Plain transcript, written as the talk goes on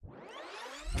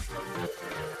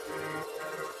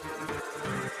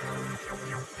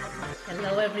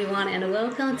Hello, everyone, and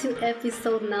welcome to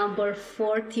episode number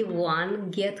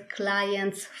 41, Get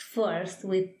Clients First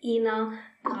with Ina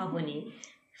Coveney.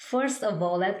 First of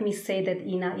all, let me say that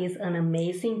Ina is an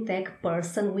amazing tech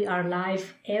person. We are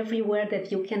live everywhere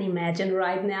that you can imagine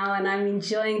right now, and I'm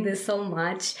enjoying this so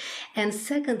much. And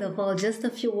second of all, just a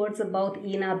few words about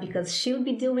Ina, because she'll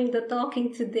be doing the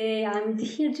talking today. I'm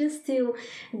here just to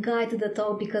guide the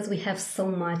talk because we have so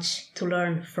much to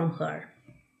learn from her.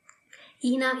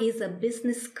 Ina is a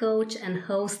business coach and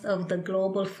host of the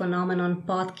Global Phenomenon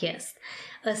podcast.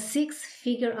 A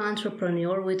six-figure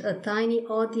entrepreneur with a tiny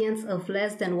audience of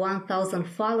less than 1,000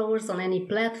 followers on any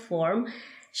platform,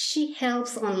 she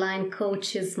helps online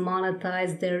coaches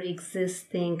monetize their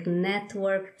existing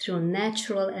network through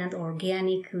natural and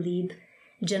organic lead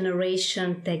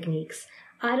generation techniques.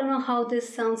 I don't know how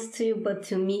this sounds to you, but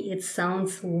to me it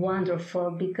sounds wonderful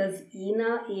because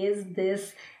Ina is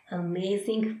this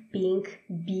amazing, pink,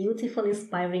 beautiful,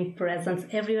 inspiring presence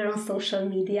everywhere on social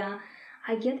media.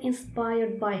 I get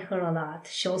inspired by her a lot.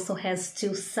 She also has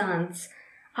two sons.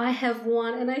 I have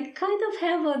one, and I kind of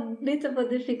have a bit of a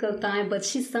difficult time, but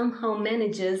she somehow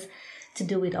manages to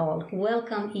do it all.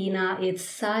 Welcome, Ina. It's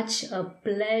such a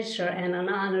pleasure and an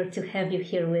honor to have you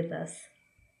here with us.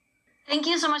 Thank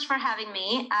you so much for having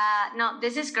me. No,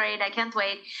 this is great. I can't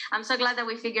wait. I'm so glad that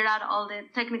we figured out all the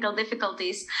technical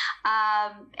difficulties.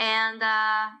 Yeah,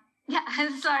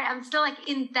 I'm sorry. I'm still like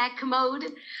in tech mode.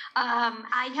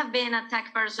 I have been a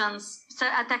tech person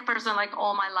like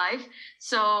all my life.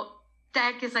 So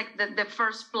tech is like the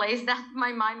first place that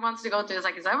my mind wants to go to. Is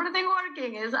like, is everything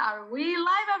working? Are we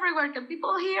live everywhere? Can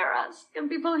people hear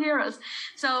us?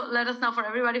 So let us know for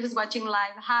everybody who's watching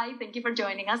live. Hi, thank you for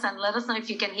joining us, and let us know if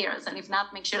you can hear us. And if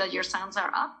not, make sure that your sounds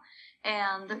are up,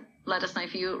 and let us know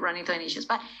if you run into any issues.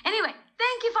 But anyway,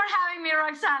 thank you for having me,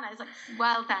 Roxana. It's like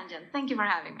wild tangent. Thank you for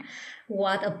having me.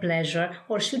 What a pleasure.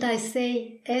 Or should I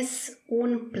say, es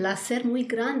un placer muy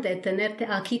grande tenerte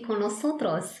aquí con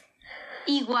nosotros.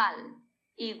 Igualmente.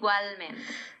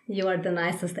 You are the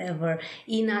nicest ever.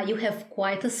 Ina, you have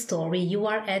quite a story. You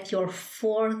are at your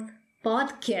fourth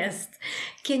podcast.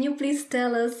 Can you please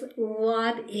tell us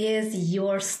what is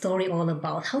your story all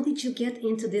about? How did you get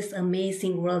into this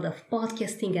amazing world of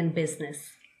podcasting and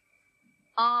business?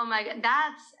 Oh my God,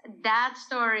 that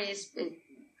story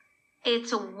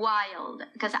it's wild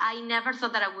because I never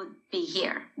thought that I would be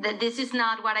here. That this is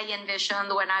not what I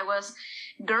envisioned when I was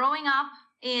growing up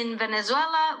in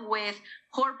Venezuela with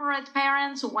corporate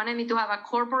parents who wanted me to have a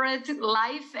corporate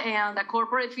life and a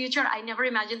corporate future. I never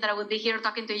imagined that I would be here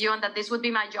talking to you and that this would be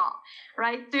my job,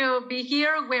 right? To be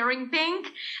here wearing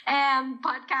pink and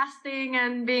podcasting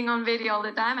and being on video all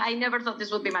the time. I never thought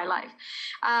this would be my life.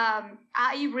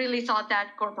 I really thought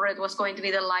that corporate was going to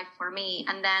be the life for me.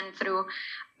 And then through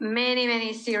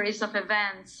many series of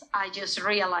events, I just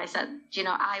realized that,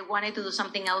 I wanted to do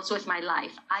something else with my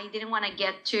life. I didn't want to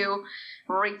get to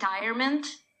retirement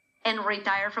and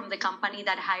retire from the company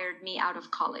that hired me out of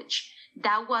college.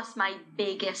 That was my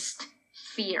biggest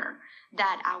fear,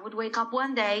 that I would wake up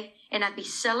one day and I'd be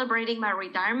celebrating my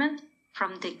retirement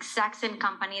from the exact same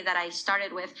company that I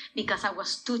started with because I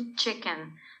was too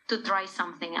chicken to try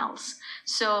something else.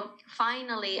 So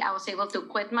finally, I was able to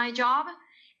quit my job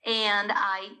and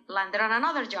I landed on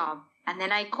another job. And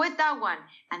then I quit that one.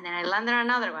 And then I landed on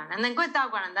another one. And then quit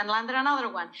that one. And then landed on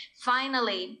another one.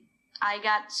 Finally, I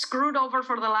got screwed over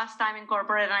for the last time in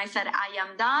corporate. And I said, I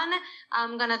am done.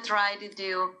 I'm going to try to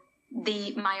do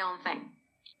my own thing.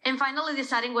 And finally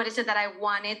deciding what is it that I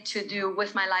wanted to do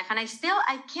with my life. And I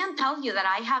can't tell you that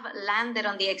I have landed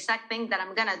on the exact thing that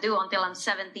I'm going to do until I'm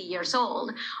 70 years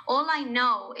old. All I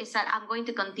know is that I'm going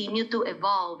to continue to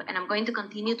evolve and I'm going to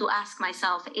continue to ask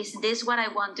myself, is this what I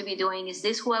want to be doing? Is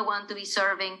this who I want to be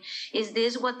serving? Is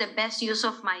this what the best use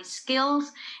of my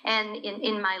skills and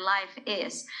in my life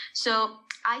is? So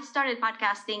I started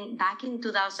podcasting back in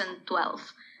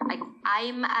 2012. Like,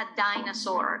 I'm a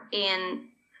dinosaur in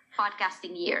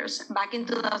podcasting years. Back in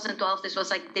 2012, this was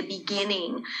like the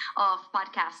beginning of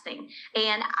podcasting.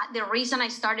 And the reason I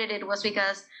started it was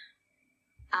because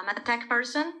I'm a tech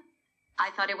person. I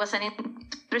thought it was an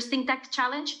interesting tech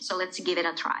challenge. So let's give it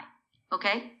a try.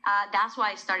 Okay. That's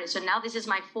why I started. So now this is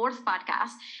my fourth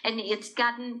podcast and it's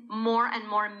gotten more and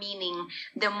more meaning.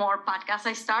 The more podcasts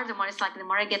I start, the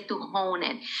more I get to hone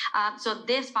it. So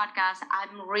this podcast,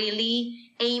 I'm really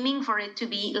aiming for it to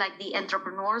be like the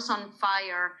entrepreneurs on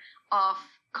fire of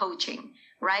coaching,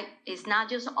 right? It's not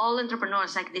just all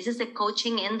entrepreneurs. Like, this is the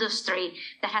coaching industry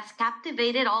that has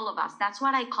captivated all of us. That's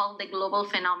what I call the global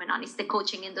phenomenon. It's the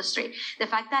coaching industry. The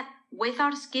fact that with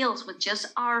our skills, with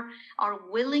just our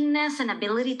willingness and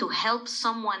ability to help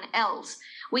someone else,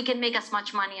 We can make as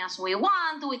much money as we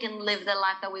want. We can live the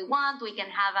life that we want. We can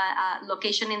have a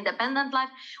location independent life.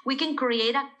 We can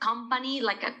create a company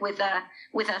with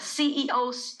a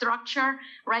CEO structure,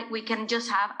 right? We can just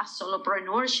have a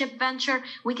solopreneurship venture.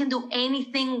 We can do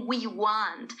anything we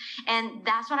want. And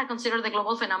that's what I consider the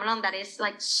global phenomenon that is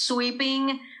like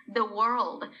sweeping the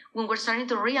world, when we're starting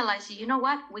to realize, you know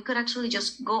what, we could actually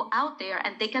just go out there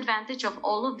and take advantage of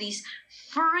all of these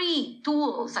free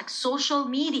tools like social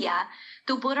media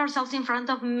to put ourselves in front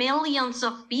of millions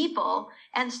of people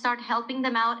and start helping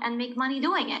them out and make money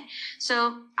doing it.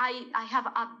 So I have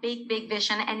a big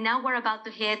vision, and now we're about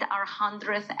to hit our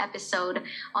 100th episode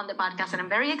on the podcast, and I'm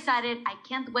very excited. I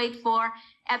can't wait for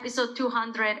episode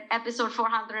 200, episode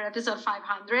 400, episode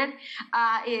 500.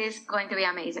 Is going to be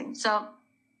amazing. So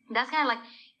that's kind of like,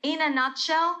 in a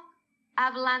nutshell,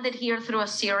 I've landed here through a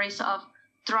series of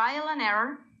trial and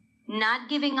error, not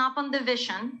giving up on the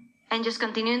vision, and just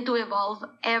continuing to evolve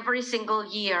every single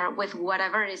year with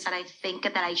whatever it is that I think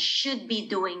that I should be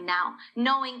doing now,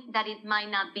 knowing that it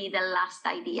might not be the last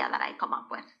idea that I come up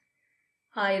with.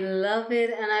 I love it,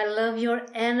 and I love your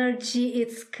energy.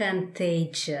 It's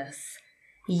contagious.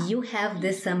 You have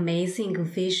this amazing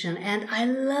vision, and I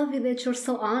love it that you're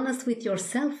so honest with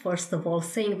yourself, first of all,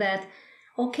 saying that,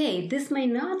 okay, this may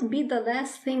not be the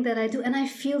last thing that I do, and I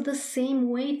feel the same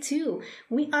way too.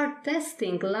 We are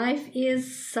testing. Life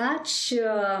is such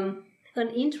an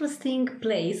interesting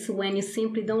place when you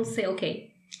simply don't say,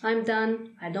 okay, I'm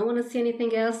done, I don't want to see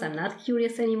anything else, I'm not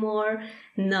curious anymore.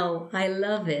 No, I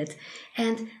love it.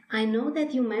 And I know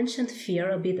that you mentioned fear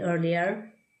a bit earlier.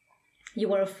 You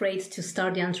were afraid to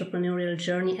start the entrepreneurial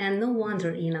journey, and no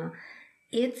wonder, Ina.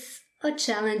 It's a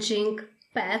challenging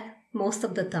path most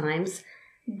of the times,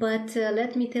 but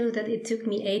let me tell you that it took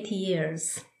me 8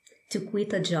 years to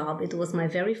quit a job. It was my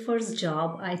very first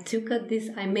job. I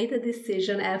made a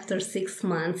decision after 6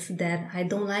 months that I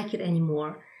don't like it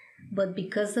anymore. But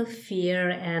because of fear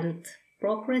and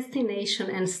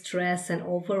procrastination and stress and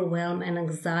overwhelm and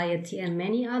anxiety and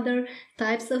many other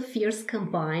types of fears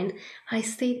combined, I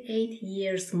stayed 8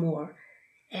 years more.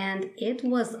 And it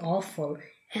was awful.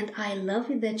 And I love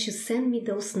it that you send me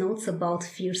those notes about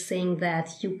fear, saying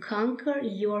that you conquer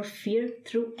your fear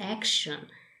through action.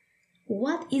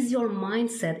 What is your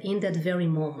mindset in that very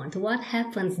moment? What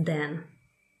happens then?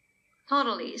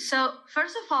 Totally. So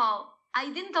first of all,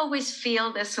 I didn't always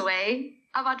feel this way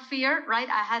about fear, right?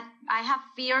 I have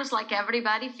fears like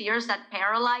everybody, fears that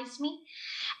paralyze me.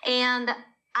 And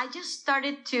I just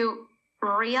started to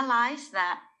realize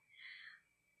that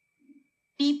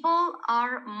people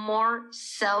are more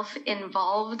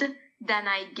self-involved than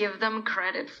I give them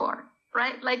credit for,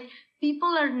 right? Like,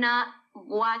 people are not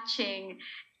watching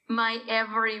my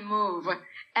every move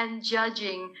and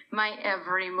judging my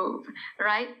every move,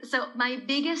 right? So my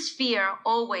biggest fear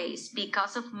always,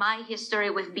 because of my history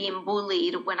with being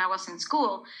bullied when I was in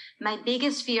school, my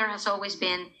biggest fear has always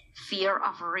been fear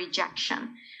of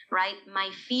rejection, right? My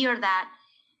fear that,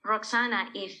 Roxana,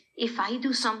 if I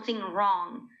do something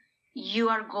wrong, you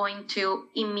are going to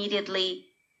immediately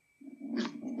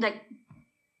like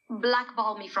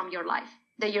blackball me from your life,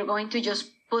 that you're going to just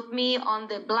put me on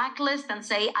the blacklist and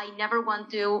say, I never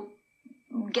want to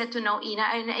get to know Ina,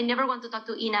 and I never want to talk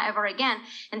to Ina ever again,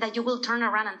 and that you will turn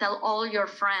around and tell all your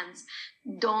friends,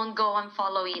 don't go and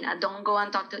follow Ina, don't go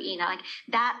and talk to Ina. Like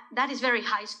that is very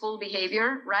high school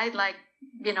behavior, right? Like,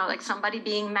 you know, like somebody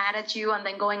being mad at you and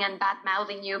then going and bad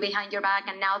mouthing you behind your back,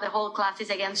 and now the whole class is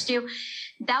against you.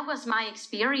 That was my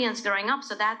experience growing up.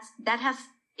 So that has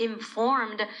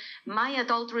informed my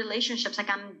adult relationships. Like,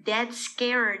 I'm dead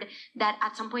scared that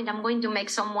at some point I'm going to make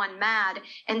someone mad,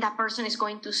 and that person is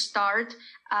going to start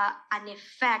an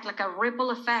effect, like a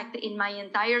ripple effect in my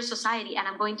entire society, and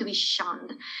I'm going to be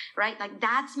shunned, right? Like,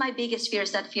 that's my biggest fear,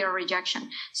 is that fear of rejection.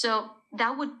 So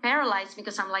that would paralyze me,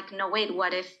 because I'm like, no, wait,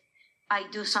 what if I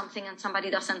do something and somebody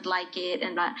doesn't like it?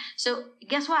 And so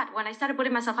guess what? When I started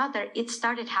putting myself out there, it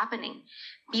started happening.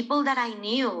 People that I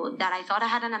knew, that I thought I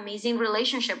had an amazing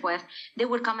relationship with, they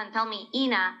would come and tell me,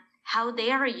 Ina, how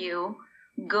dare you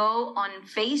go on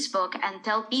Facebook and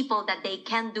tell people that they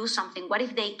can do something? What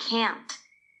if they can't?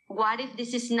 What if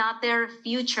this is not their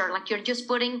future? Like, you're just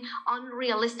putting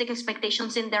unrealistic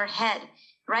expectations in their head,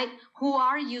 right? Who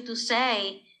are you to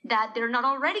say that they're not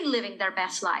already living their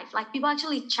best life? Like, people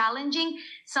actually challenging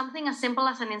something as simple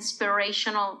as an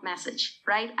inspirational message,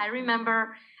 right? I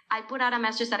remember I put out a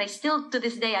message that I still, to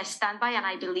this day, I stand by and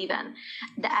I believe in.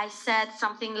 That I said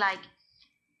something like,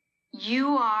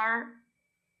 you are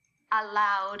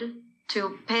allowed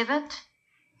to pivot,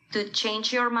 to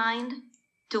change your mind,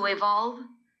 to evolve,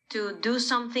 to do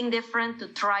something different, to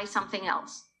try something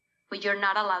else, but you're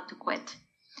not allowed to quit.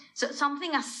 So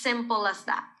something as simple as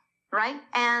that, right?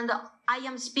 And I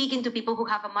am speaking to people who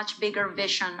have a much bigger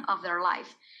vision of their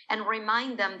life and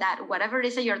remind them that whatever it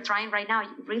is that you're trying right now,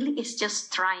 really is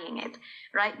just trying it,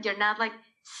 right? You're not like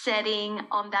setting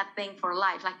on that thing for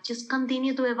life. Like, just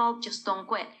continue to evolve, just don't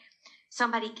quit.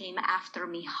 Somebody came after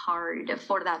me hard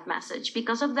for that message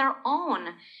because of their own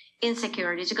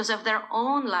insecurities, because of their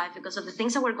own life, because of the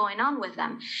things that were going on with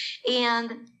them.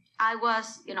 And I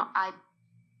was,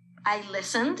 I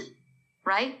listened,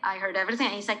 right? I heard everything.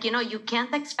 And he's like, you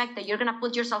can't expect that you're going to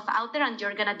put yourself out there and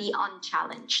you're going to be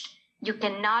unchallenged. You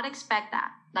cannot expect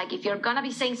that. Like, if you're going to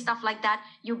be saying stuff like that,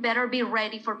 you better be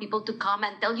ready for people to come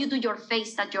and tell you to your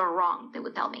face that you're wrong, they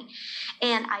would tell me.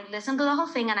 And I listened to the whole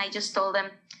thing and I just told them,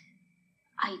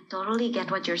 I totally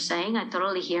get what you're saying. I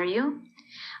totally hear you.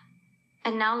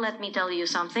 And now let me tell you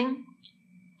something.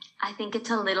 I think it's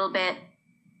a little bit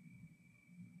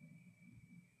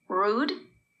rude,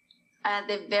 at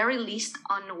the very least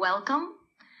unwelcome,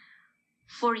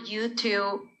 for you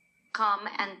to come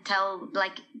and tell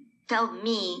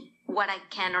me what I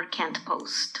can or can't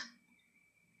post.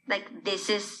 Like, this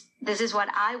is what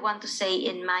I want to say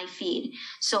in my feed.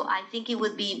 So I think it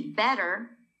would be better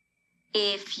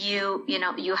if you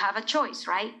have a choice,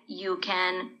 right? You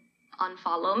can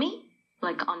unfollow me,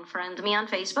 like unfriend me on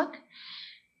Facebook.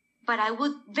 But I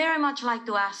would very much like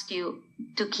to ask you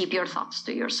to keep your thoughts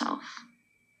to yourself.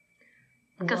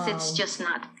 Because it's just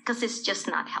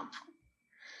not helpful.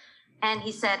 And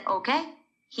he said, okay.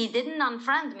 He didn't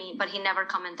unfriend me, but he never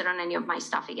commented on any of my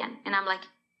stuff again. And I'm like,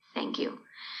 thank you,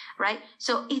 right?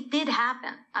 So it did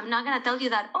happen. I'm not going to tell you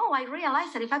that, I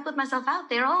realized that if I put myself out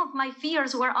there, all of my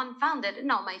fears were unfounded.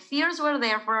 No, my fears were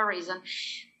there for a reason.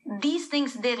 These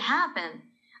things did happen,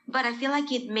 but I feel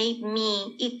like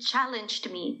it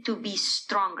challenged me to be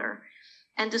stronger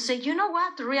and to say, you know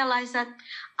what, to realize that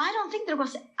I don't think there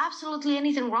was absolutely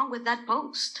anything wrong with that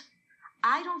post.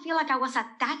 I don't feel like I was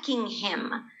attacking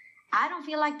him. I don't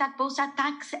feel like that post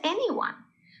attacks anyone.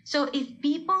 So if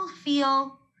people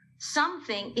feel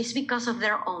something, it's because of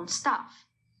their own stuff,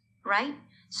 right?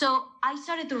 So I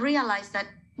started to realize that,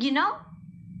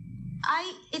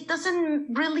 it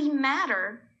doesn't really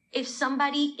matter if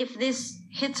this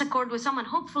hits a chord with someone.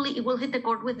 Hopefully it will hit the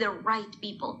chord with the right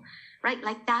people, right?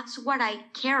 Like, that's what I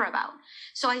care about.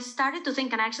 So I started to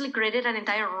think, and I actually created an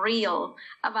entire reel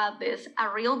about this, a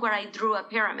reel where I drew a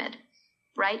pyramid,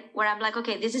 right? Where I'm like,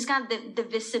 okay, this is kind of the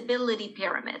visibility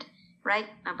pyramid, right?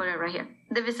 I put it right here.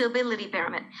 The visibility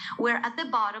pyramid, where at the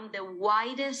bottom, the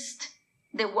widest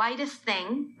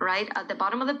thing, right? At the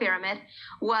bottom of the pyramid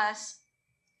was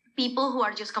people who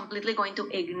are just completely going to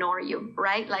ignore you,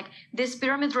 right? Like, this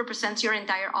pyramid represents your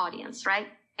entire audience, right?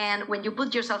 And when you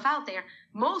put yourself out there,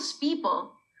 most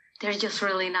people, they're just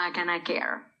really not gonna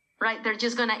care, right? They're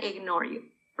just gonna ignore you,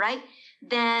 right?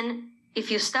 Then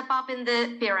if you step up in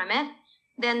the pyramid,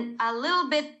 then a little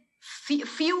bit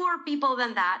fewer people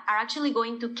than that are actually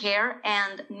going to care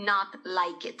and not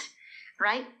like it,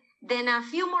 right? Then a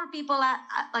few more people,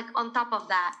 like on top of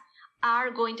that, are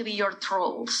going to be your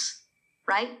trolls,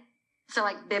 right? So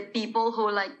like the people who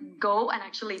like go and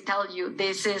actually tell you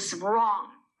this is wrong,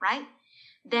 right?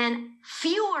 Then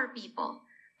fewer people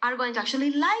are going to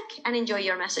actually like and enjoy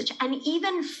your message. And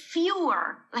even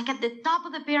fewer, like at the top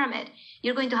of the pyramid,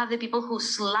 you're going to have the people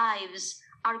whose lives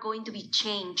are going to be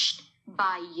changed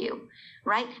by you,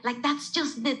 right? Like, that's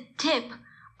just the tip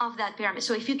of that pyramid.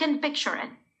 So if you can picture it,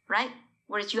 right?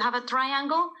 Whereas you have a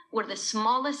triangle where the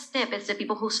smallest tip is the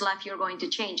people whose life you're going to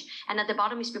change. And at the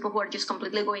bottom is people who are just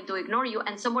completely going to ignore you.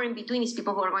 And somewhere in between is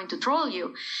people who are going to troll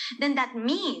you. Then that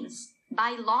means,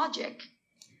 by logic,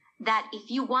 that if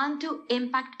you want to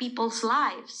impact people's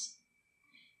lives,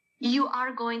 you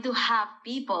are going to have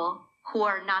people who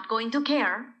are not going to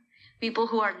care, people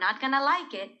who are not going to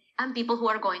like it, and people who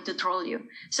are going to troll you.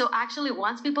 So actually,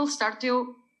 once people start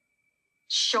to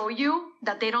show you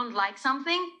that they don't like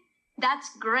something,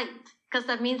 that's great, because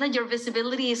that means that your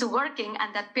visibility is working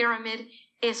and that pyramid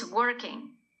is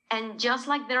working. And just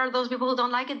like there are those people who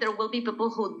don't like it, there will be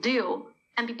people who do,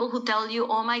 and people who tell you,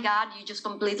 oh my God, you just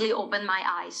completely opened my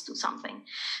eyes to something.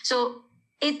 So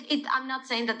I'm not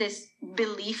saying that this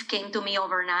belief came to me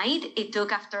overnight. It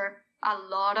took after a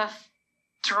lot of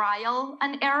trial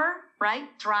and error, right?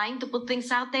 Trying to put things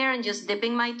out there and just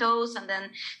dipping my toes and then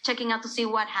checking out to see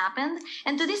what happened.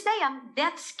 And to this day, I'm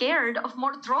that scared of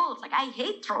more trolls. Like, I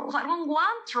hate trolls. I don't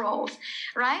want trolls,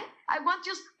 right? I want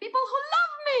just people who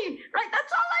love me, right?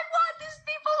 That's all I want, is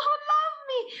people who love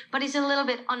me. But it's a little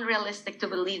bit unrealistic to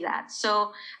believe that.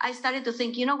 So I started to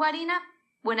think, you know what, Ina?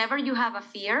 Whenever you have a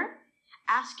fear,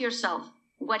 ask yourself,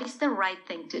 what is the right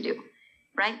thing to do,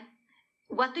 right?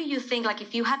 What do you think, like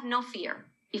if you had no fear,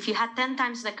 if you had 10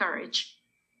 times the courage,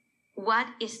 what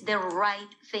is the right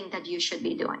thing that you should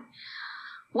be doing?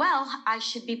 Well, I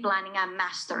should be planning a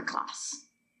master class,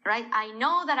 right? I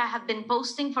know that I have been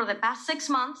posting for the past 6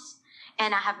 months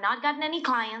and I have not gotten any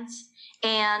clients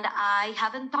and I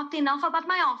haven't talked enough about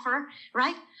my offer,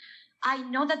 right? I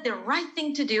know that the right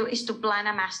thing to do is to plan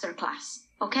a master class.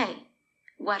 Okay,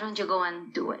 why don't you go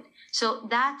and do it? So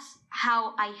that's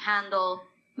how I handle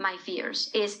my fears,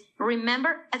 is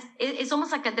remember, it's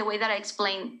almost like the way that I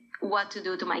explain what to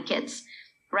do to my kids,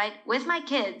 right? With my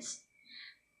kids,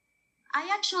 I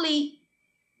actually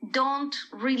don't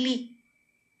really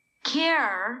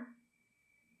care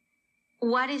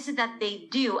what is it that they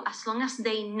do as long as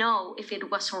they know if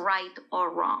it was right or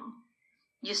wrong.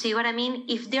 You see what I mean?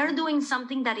 If they're doing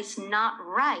something that is not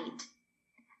right,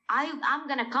 I'm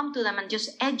going to come to them and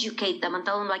just educate them and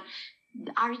tell them, like,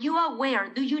 are you aware?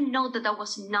 Do you know that that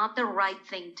was not the right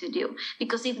thing to do?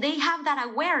 Because if they have that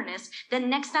awareness, then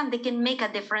next time they can make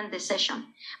a different decision.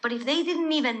 But if they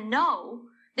didn't even know,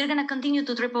 they're going to continue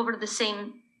to trip over the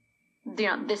same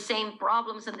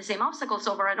problems and the same obstacles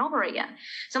over and over again.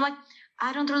 So I'm like,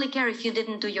 I don't really care if you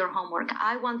didn't do your homework.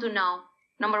 I want to know,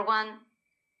 number one,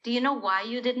 do you know why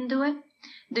you didn't do it?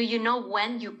 Do you know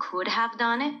when you could have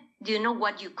done it? Do you know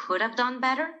what you could have done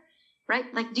better?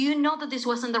 Right? Like, do you know that this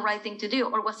wasn't the right thing to do?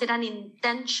 Or was it an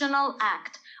intentional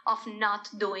act of not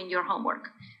doing your homework?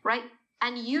 Right?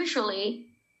 And usually,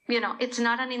 it's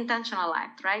not an intentional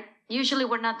act, right? Usually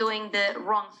we're not doing the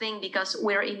wrong thing because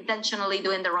we're intentionally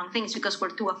doing the wrong things because we're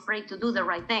too afraid to do the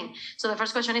right thing. So the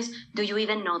first question is, do you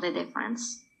even know the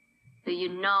difference? Do you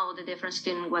know the difference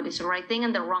between what is the right thing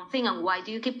and the wrong thing? And why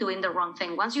do you keep doing the wrong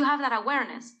thing? Once you have that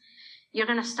awareness, you're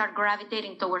going to start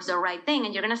gravitating towards the right thing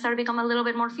and you're going to start to become a little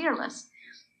bit more fearless,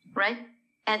 right?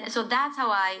 And so that's how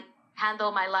I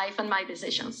handle my life and my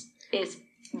decisions, is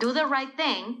do the right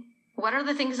thing. What are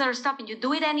the things that are stopping you?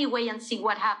 Do it anyway and see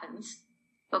what happens,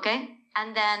 okay?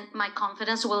 And then my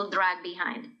confidence will drag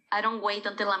behind. I don't wait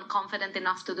until I'm confident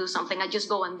enough to do something. I just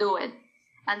go and do it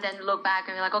and then look back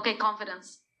and be like, okay,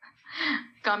 confidence.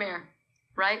 Come here,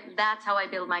 right? That's how I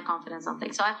build my confidence on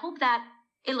things. So I hope that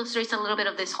illustrates a little bit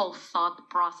of this whole thought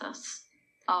process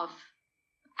of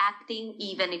acting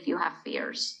even if you have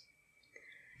fears.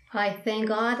 I thank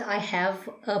God I have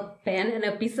a pen and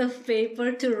a piece of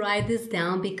paper to write this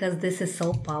down because this is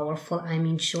so powerful. I'm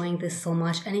enjoying this so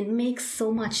much and it makes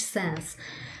so much sense.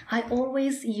 I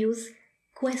always use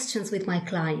questions with my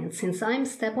clients. Since I'm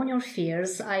Step on Your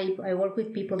Fears, I work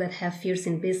with people that have fears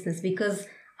in business because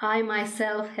I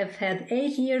myself have had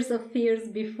 8 years of fears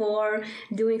before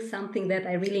doing something that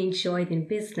I really enjoyed in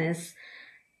business.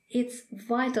 It's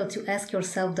vital to ask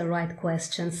yourself the right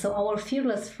questions. So our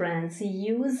fearless friends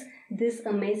use this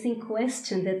amazing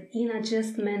question that Ina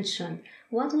just mentioned.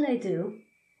 What would I do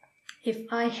if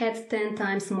I had 10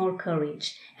 times more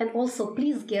courage? And also,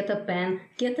 please get a pen,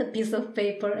 get a piece of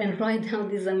paper and write down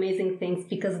these amazing things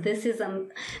because this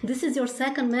is your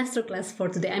second masterclass for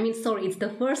today. It's the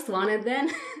first one and then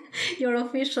your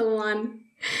official one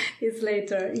is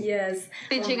later. Yes.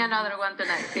 Teaching another one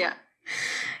tonight, yeah.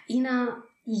 Ina,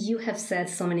 you have said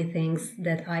so many things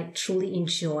that I truly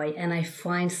enjoy and I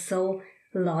find so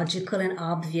logical and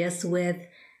obvious with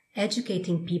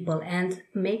educating people and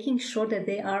making sure that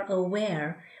they are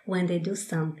aware when they do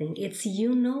something. It's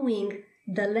you knowing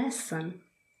the lesson.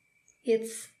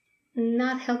 It's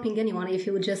not helping anyone if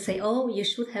you would just say, oh, you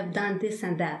should have done this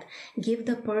and that. Give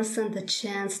the person the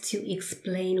chance to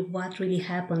explain what really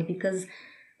happened because,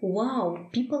 wow,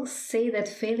 people say that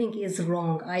failing is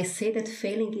wrong. I say that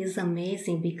failing is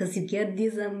amazing because you get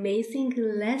these amazing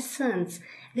lessons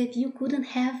that you couldn't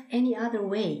have any other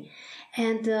way.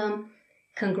 And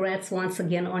congrats once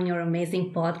again on your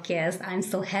amazing podcast. I'm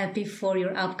so happy for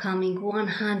your upcoming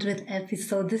 100th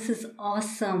episode. This is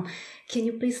awesome. Can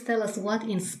you please tell us what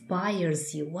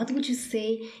inspires you? What would you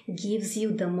say gives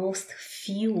you the most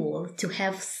fuel to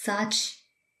have such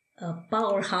a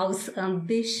powerhouse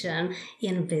ambition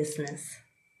in business?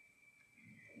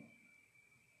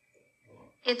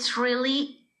 It's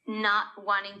really not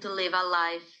wanting to live a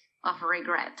life of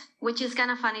regret, which is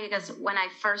kind of funny because when I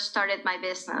first started my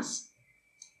business,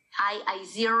 I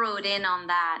zeroed in on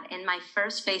that. And my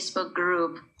first Facebook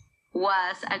group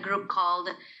was a group called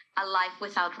A Life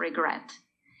Without Regret.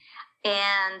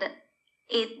 And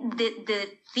the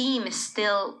theme is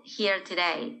still here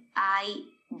today. I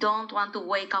don't want to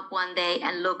wake up one day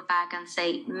and look back and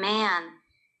say, man,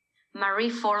 Marie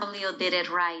Forleo did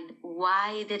it right.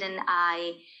 Why didn't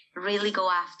I really go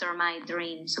after my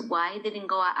dreams? Why didn't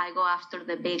I go after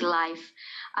the big life?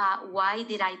 Why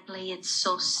did I play it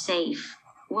so safe?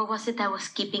 what was it that was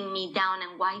keeping me down,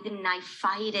 and why didn't I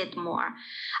fight it more?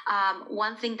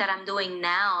 One thing that I'm doing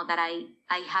now that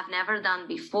I have never done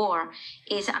before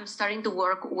is I'm starting to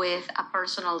work with a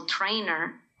personal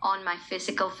trainer on my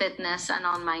physical fitness and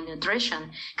on my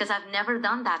nutrition, because I've never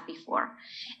done that before.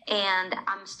 And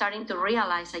I'm starting to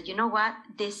realize that, you know what,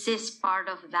 this is part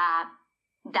of that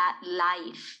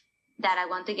life that I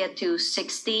want to get to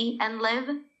 60 and live.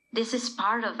 This is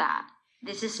part of that.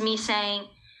 This is me saying,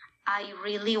 I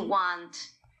really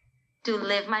want to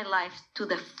live my life to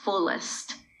the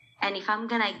fullest. And if I'm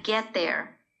going to get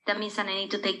there, that means that I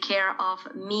need to take care of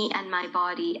me and my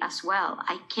body as well.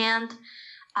 I can't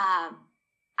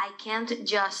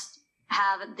just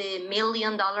have the $1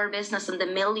 million business and the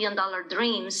 $1 million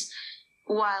dreams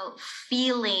while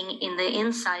feeling in the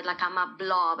inside like I'm a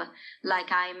blob, that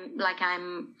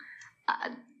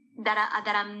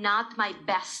I'm not my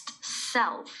best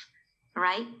self,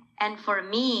 right? And for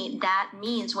me, that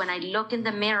means when I look in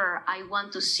the mirror, I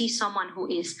want to see someone who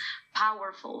is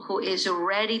powerful, who is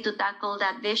ready to tackle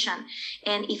that vision.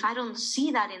 And if I don't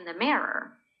see that in the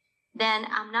mirror, then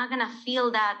I'm not going to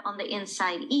feel that on the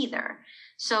inside either.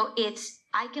 So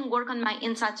I can work on my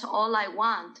insides all I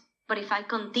want, but if I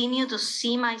continue to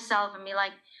see myself and be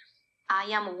like, I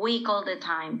am weak all the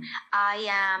time,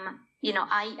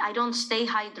 I don't stay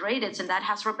hydrated, and that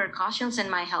has repercussions in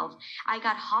my health. I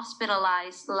got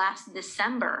hospitalized last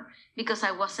December because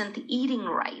I wasn't eating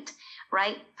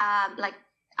right?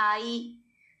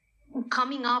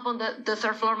 Coming up on the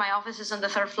third floor, my office is on the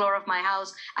third floor of my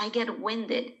house, I get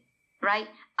winded, right?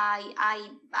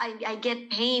 I get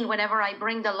pain whenever I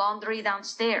bring the laundry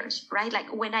downstairs, right?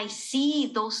 Like when I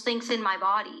see those things in my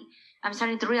body, I'm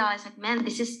starting to realize, like, man,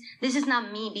 this is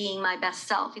not me being my best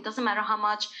self. It doesn't matter how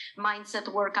much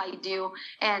mindset work I do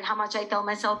and how much I tell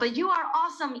myself, but you are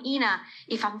awesome, Ina,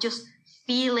 if I'm just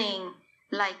feeling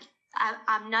like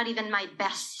I'm not even my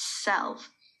best self.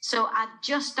 So I've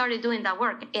just started doing that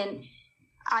work. And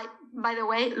by the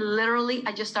way, literally,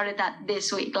 I just started that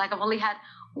this week. Like, I've only had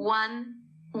one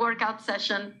workout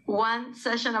session, one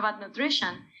session about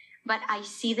nutrition, but I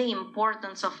see the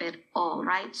importance of it all,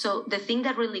 right? So the thing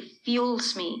that really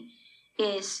fuels me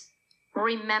is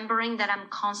remembering that I'm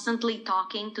constantly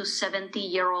talking to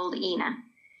 70-year-old Ina.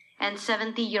 And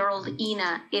 70-year-old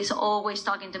Ina is always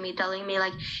talking to me, telling me,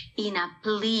 like, Ina,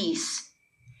 please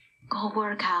go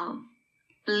work out.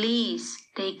 Please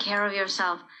take care of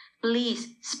yourself. Please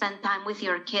spend time with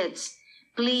your kids.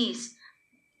 Please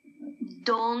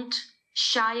don't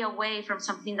shy away from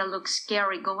something that looks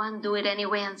scary. Go and do it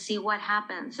anyway and see what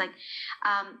happens. Like,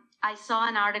 I saw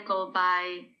an article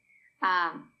by,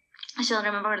 I don't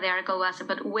remember what the article was,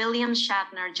 but William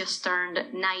Shatner just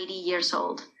turned 90 years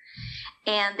old.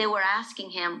 And they were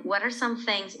asking him, what are some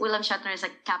things, William Shatner is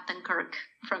like Captain Kirk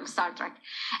from Star Trek.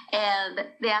 And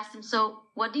they asked him, so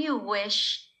what do you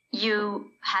wish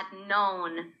you had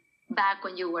known back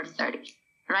when you were 30,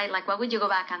 right? Like, what would you go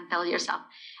back and tell yourself?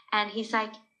 And he's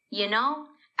like,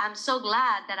 I'm so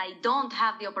glad that I don't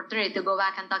have the opportunity to go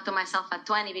back and talk to myself at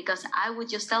 20, because I would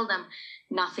just tell them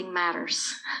nothing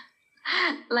matters.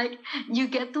 Like, you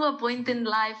get to a point in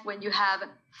life when you have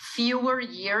fewer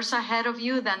years ahead of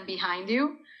you than behind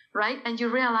you, right? And you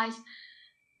realize,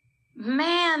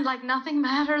 man, like, nothing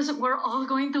matters. We're all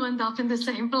going to end up in the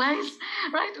same place,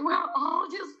 right? We're all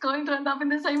just going to end up in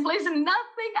the same place, and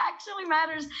nothing actually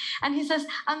matters. And he says,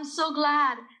 I'm so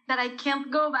glad that I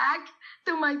can't go back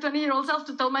to my 20-year-old self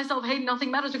to tell myself, hey,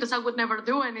 nothing matters, because I would never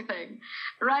do anything,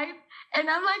 right? And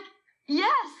I'm like,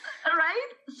 yes, right?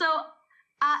 So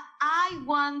I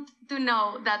want to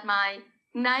know that my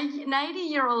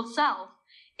 90-year-old self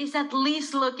is at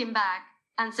least looking back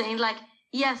and saying, like,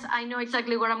 yes, I know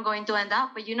exactly where I'm going to end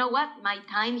up, but you know what? My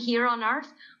time here on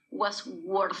earth was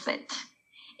worth it.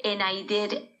 And I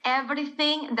did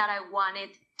everything that I wanted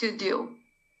to do.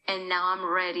 And now I'm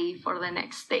ready for the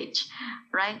next stage,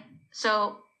 right?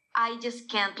 So I just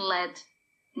can't let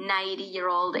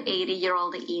 90-year-old,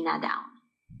 80-year-old Ina down.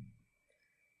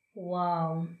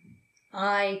 Wow.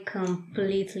 I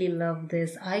completely love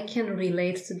this. I can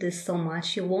relate to this so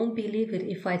much. You won't believe it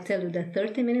if I tell you that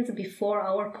 30 minutes before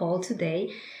our call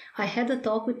today, I had a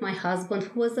talk with my husband,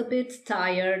 who was a bit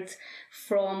tired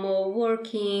from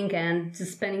working and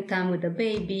spending time with the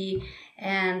baby.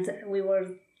 And we were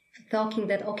talking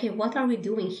that, okay, what are we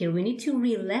doing here? We need to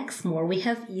relax more. We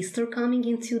have Easter coming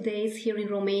in 2 days here in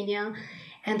Romania.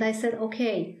 And I said,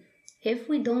 okay, if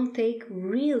we don't take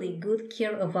really good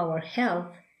care of our health,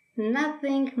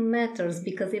 nothing matters,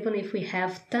 because even if we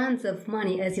have tons of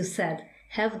money, as you said,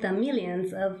 have the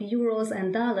millions of euros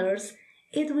and dollars,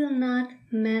 it will not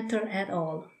matter at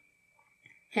all.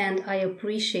 And I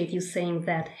appreciate you saying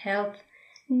that health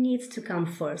needs to come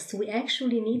first. We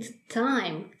actually need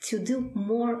time to do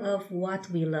more of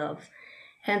what we love.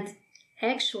 And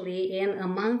actually, in a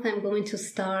month, I'm going to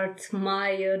start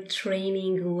my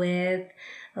training with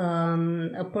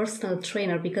a personal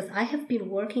trainer, because I have been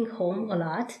working home a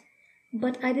lot,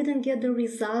 but I didn't get the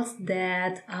results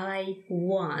that I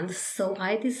want. So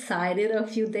I decided a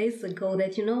few days ago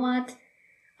that, you know what?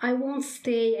 I won't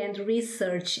stay and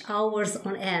research hours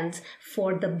on end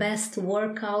for the best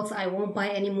workouts. I won't buy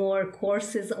any more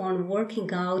courses on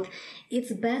working out.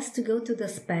 It's best to go to the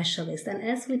specialist. And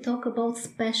as we talk about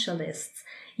specialists,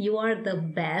 you are the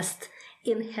best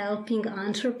in helping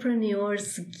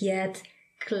entrepreneurs get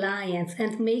clients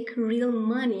and make real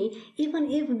money,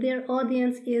 even if their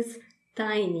audience is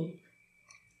tiny.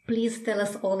 Please tell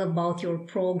us all about your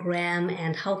program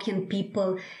and how can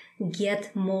people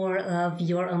get more of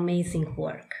your amazing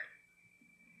work.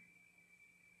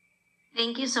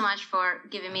 Thank you so much for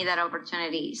giving me that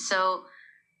opportunity. So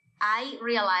I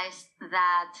realized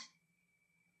that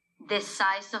the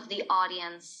size of the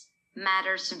audience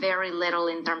matters very little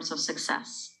in terms of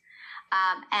success.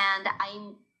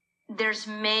 There's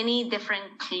many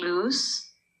different clues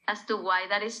as to why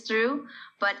that is true,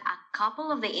 but a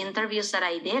couple of the interviews that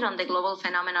I did on the Global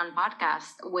Phenomenon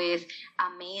podcast with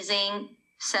amazing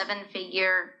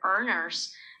 7-figure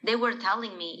earners, they were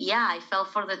telling me, yeah, I fell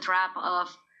for the trap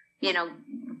of,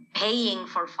 paying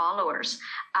for followers.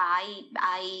 I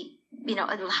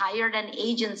hired an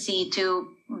agency to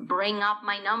bring up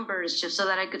my numbers just so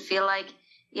that I could feel like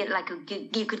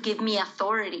you could give me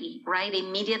authority, right?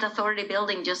 Immediate authority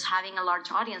building, just having a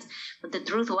large audience. But the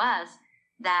truth was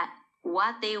that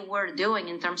what they were doing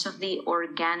in terms of the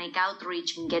organic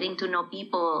outreach and getting to know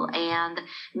people and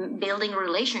building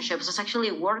relationships was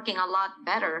actually working a lot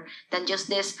better than just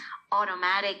this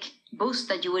automatic boost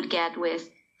that you would get with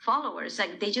followers.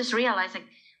 Like, they just realized, like,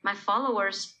 my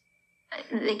followers,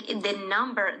 the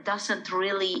number doesn't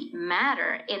really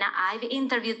matter. And I've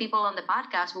interviewed people on the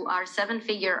podcast who are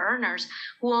 7-figure earners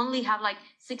who only have like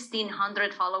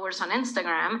 1,600 followers on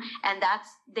Instagram. And that's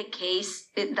the case.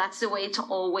 That's the way it's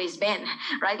always been,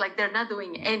 right? Like, they're not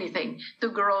doing anything to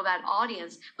grow that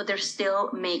audience, but they're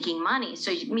still making money.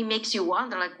 So it makes you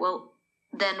wonder, like, well,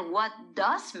 then what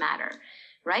does matter,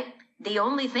 right? The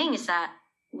only thing is that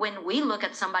when we look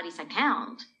at somebody's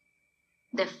account,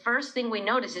 the first thing we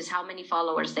notice is how many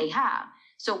followers they have.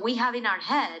 So we have in our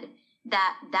head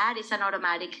that is an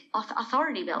automatic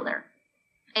authority builder.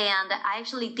 And I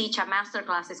actually teach a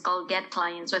masterclass. It's called Get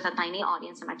Clients with a Tiny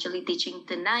Audience. I'm actually teaching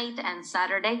tonight and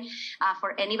Saturday.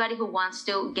 For anybody who wants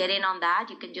to get in on that,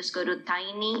 you can just go to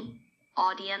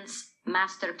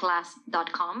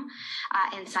tinyaudience.masterclass.com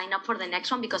and sign up for the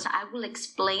next one, because I will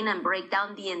explain and break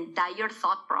down the entire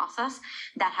thought process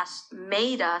that has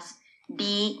made us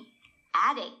be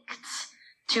addicts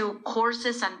to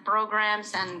courses and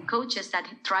programs and coaches that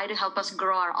try to help us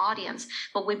grow our audience.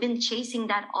 But we've been chasing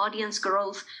that audience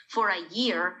growth for a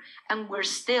year, and we're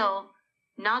still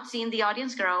not seeing the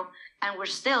audience grow, and we're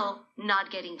still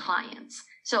not getting clients.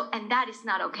 So, and that is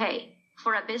not okay.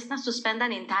 For a business to spend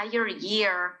an entire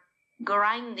year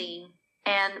grinding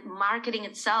and marketing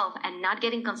itself and not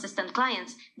getting consistent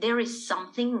clients, there is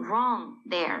something wrong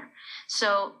there.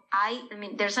 So I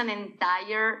mean, there's an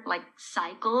entire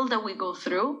cycle that we go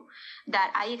through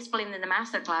that I explained in the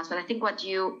masterclass. But I think what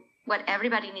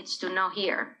everybody needs to know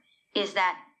here is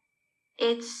that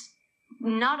it's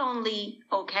not only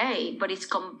okay, but it's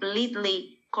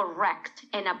completely correct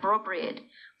and appropriate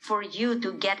for you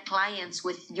to get clients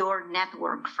with your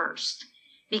network first,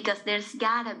 because there's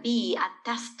gotta be a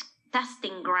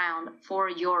testing ground for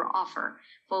your offer,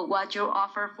 for what you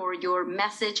offer, for your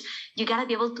message. You got to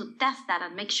be able to test that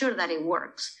and make sure that it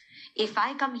works. If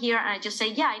I come here and I just say,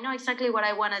 yeah, I know exactly what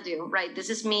I want to do, right? This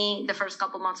is me the first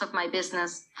couple months of my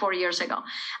business 4 years ago.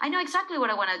 I know exactly what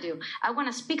I want to do. I want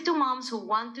to speak to moms who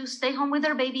want to stay home with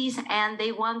their babies and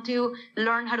they want to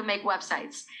learn how to make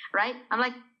websites, right? I'm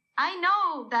like, I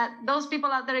know that those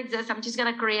people out there exist. I'm just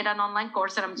going to create an online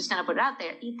course and I'm just going to put it out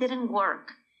there. It didn't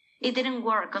work. It didn't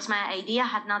work because my idea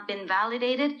had not been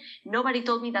validated. Nobody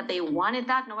told me that they wanted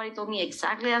that. Nobody told me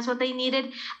exactly that's what they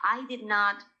needed. I did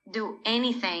not do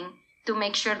anything to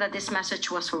make sure that this message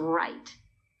was right.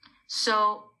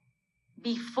 So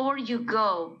before you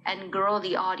go and grow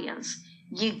the audience,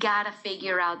 you gotta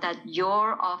figure out that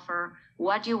your offer,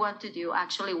 what you want to do,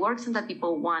 actually works and that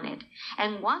people want it.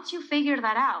 And once you figure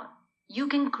that out, you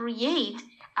can create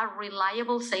a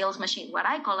reliable sales machine, what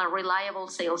I call a reliable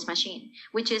sales machine,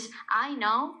 which is, I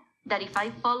know that if I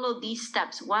follow these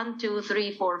steps, 1, 2,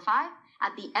 3, 4, 5,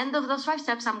 at the end of those 5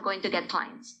 steps, I'm going to get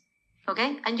clients.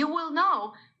 Okay? And you will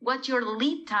know what your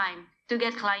lead time to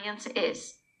get clients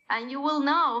is. and you will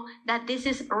know that this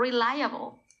is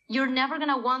reliable. You're never going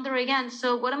to wonder again,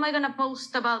 so what am I going to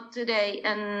post about today,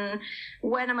 and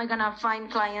when am I going to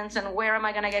find clients, and where am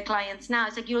I going to get clients now?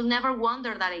 It's like you'll never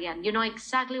wonder that again. You know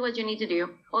exactly what you need to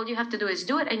do. All you have to do is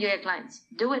do it and you get clients.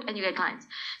 Do it and you get clients.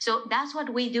 So that's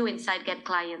what we do inside Get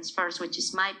Clients First, which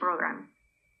is my program.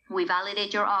 We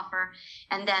validate your offer,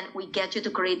 and then we get you to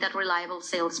create that reliable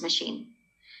sales machine.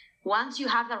 Once you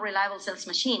have that reliable sales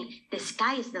machine, the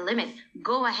sky is the limit.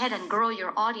 Go ahead and grow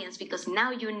your audience, because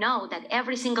now you know that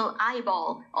every single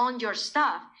eyeball on your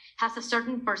stuff has a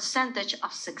certain percentage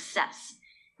of success,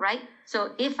 right?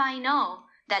 So if I know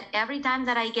that every time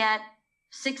that I get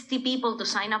 60 people to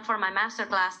sign up for my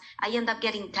masterclass, I end up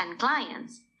getting 10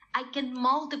 clients, I can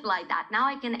multiply that. Now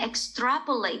I can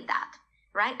extrapolate that,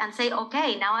 right? And say,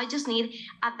 okay, now I just need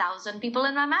 1,000 people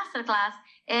in my masterclass,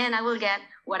 and I will get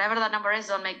whatever that number is.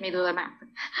 Don't make me do the math,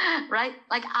 right?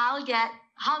 Like I'll get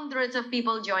hundreds of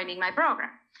people joining my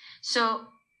program. So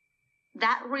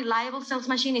that reliable sales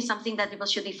machine is something that people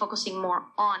should be focusing more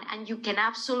on, and you can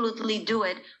absolutely do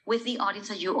it with the audience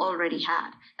that you already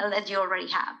have.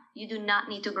 You do not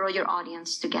need to grow your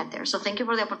audience to get there. So thank you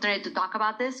for the opportunity to talk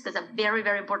about this, because a very,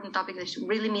 very important topic that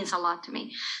really means a lot to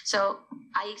me. So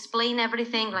I explain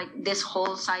everything, like this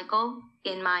whole cycle,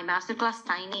 in my masterclass,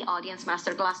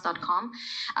 tinyaudience.masterclass.com.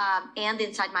 And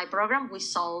inside my program, we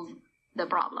solve the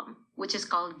problem, which is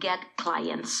called Get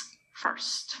Clients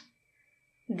First.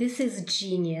 This is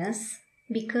genius,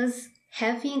 because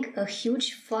having a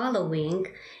huge following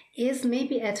is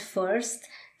maybe at first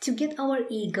to get our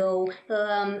ego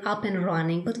up and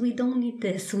running, but we don't need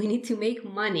this. We need to make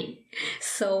money.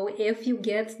 So if you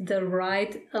get the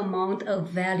right amount of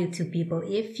value to people,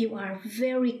 if you are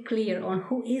very clear on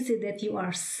who is it that you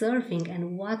are serving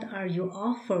and what are you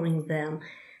offering them,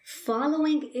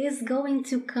 following is going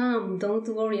to come. Don't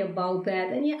worry about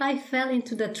that. And yeah, I fell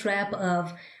into the trap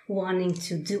of wanting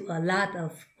to do a lot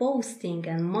of posting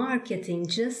and marketing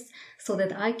just so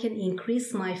that I can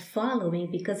increase my following,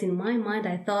 because in my mind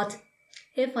I thought,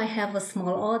 if I have a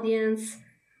small audience,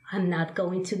 I'm not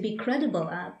going to be credible.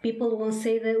 People will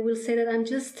say that I'm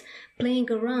just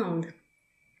playing around,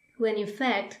 when in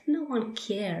fact no one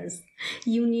cares.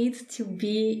 You need to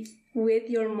be with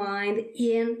your mind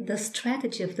in the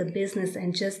strategy of the business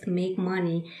and just make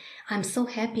money. I'm so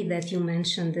happy that you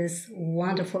mentioned this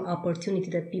wonderful opportunity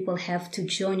that people have to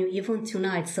join you even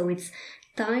tonight. So it's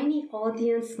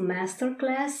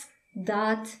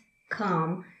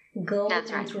tinyaudience.masterclass.com. Go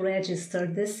and register.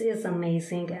 This is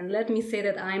amazing. And let me say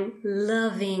that I'm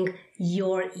loving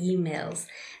your emails.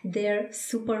 They're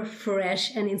super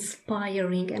fresh and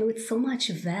inspiring and with so much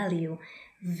value.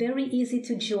 Very easy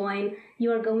to join.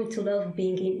 You are going to love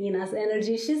being in Ina's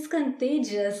energy. She's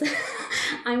contagious.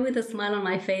 I'm with a smile on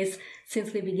my face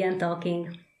since we began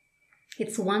talking.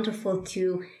 It's wonderful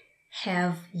to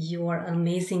have your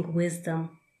amazing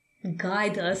wisdom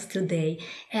guide us today.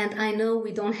 And I know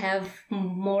we don't have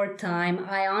more time.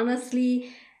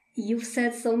 You've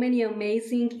said so many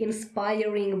amazing,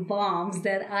 inspiring bombs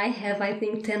that I have, I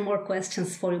think, 10 more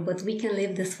questions for you, but we can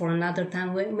leave this for another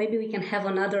time. Maybe we can have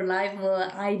another live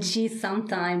IG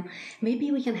sometime.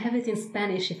 Maybe we can have it in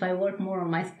Spanish if I work more on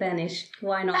my Spanish.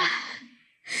 Why not?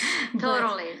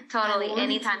 Totally.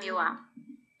 Anytime you want.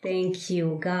 Thank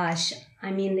you. Gosh,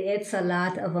 I mean, it's a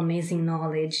lot of amazing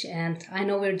knowledge, and I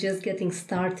know we're just getting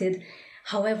started.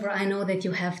 However, I know that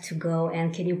you have to go,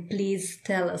 and can you please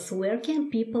tell us, where can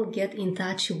people get in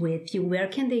touch with you? Where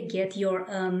can they get your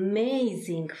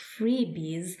amazing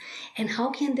freebies, and how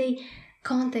can they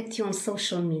contact you on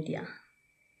social media?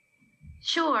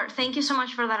 Sure. Thank you so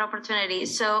much for that opportunity.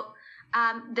 So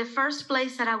the first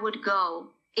place that I would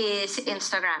go is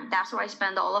Instagram. That's where I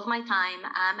spend all of my time.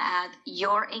 I'm at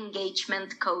Your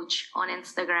Engagement Coach on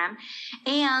Instagram.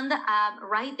 And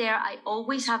right there, I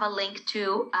always have a link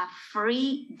to a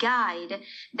free guide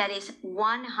that is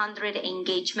 100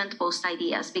 engagement post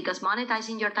ideas, because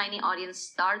monetizing your tiny audience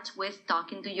starts with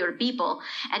talking to your people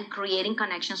and creating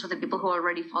connections with the people who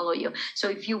already follow you. So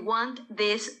if you want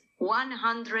this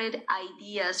 100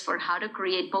 ideas for how to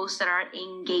create posts that are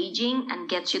engaging and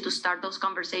gets you to start those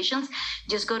conversations,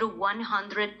 just go to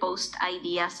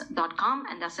 100postideas.com,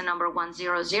 and that's the number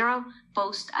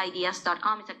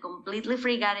 100postideas.com. It's a completely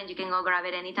free guide, and you can go grab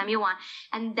it anytime you want.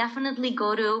 And definitely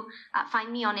go to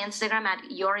find me on Instagram at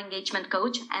Your Engagement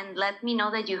Coach, and let me know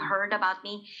that you heard about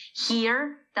me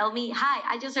here. Tell me, hi,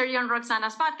 I just heard you on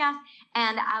Roxana's podcast,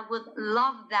 and I would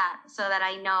love that, so that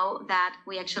I know that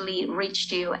we actually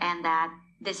reached you and that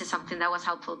this is something that was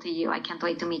helpful to you. I can't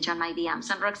wait to meet you on my DMs.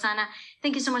 And Roxana,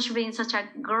 thank you so much for being such a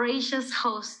gracious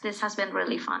host. This has been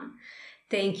really fun.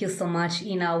 Thank you so much,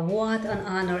 Ina. What an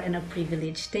honor and a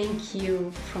privilege. Thank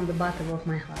you from the bottom of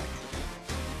my heart.